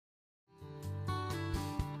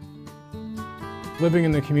Living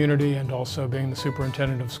in the community and also being the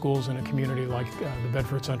superintendent of schools in a community like the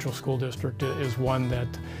Bedford Central School District is one that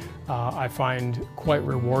I find quite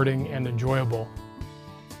rewarding and enjoyable.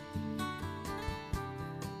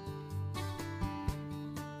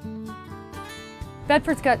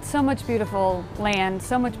 Bedford's got so much beautiful land,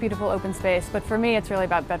 so much beautiful open space, but for me it's really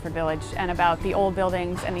about Bedford Village and about the old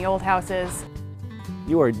buildings and the old houses.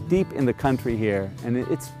 You are deep in the country here, and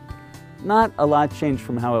it's not a lot changed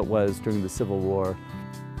from how it was during the Civil War.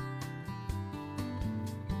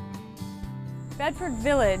 Bedford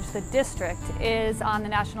Village, the district, is on the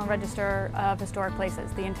National Register of Historic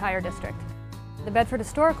Places, the entire district. The Bedford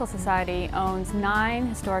Historical Society owns 9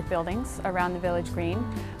 historic buildings around the village green,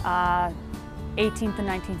 18th and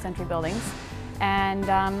 19th century buildings, and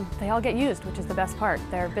they all get used, which is the best part.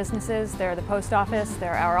 They're businesses, they're the post office,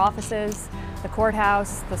 they're our offices, the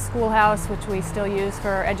courthouse, the schoolhouse, which we still use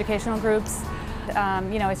for educational groups.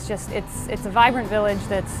 You know, it's a vibrant village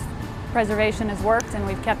that's preservation has worked, and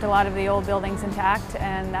we've kept a lot of the old buildings intact,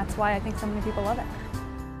 and that's why I think so many people love it.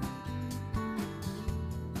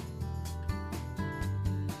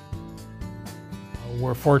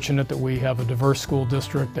 We're fortunate that we have a diverse school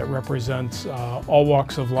district that represents all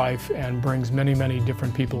walks of life and brings many, many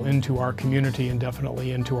different people into our community and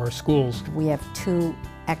definitely into our schools. We have 2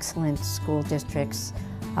 excellent school districts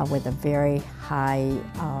with a very high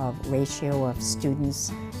ratio of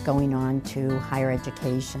students going on to higher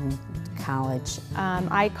education, college.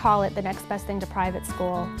 I call it the next best thing to private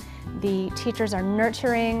school. The teachers are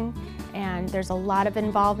nurturing and there's a lot of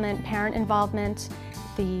involvement, parent involvement.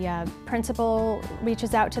 The principal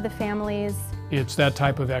reaches out to the families. It's that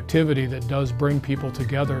type of activity that does bring people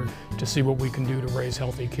together to see what we can do to raise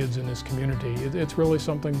healthy kids in this community. It's really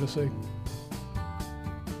something to see.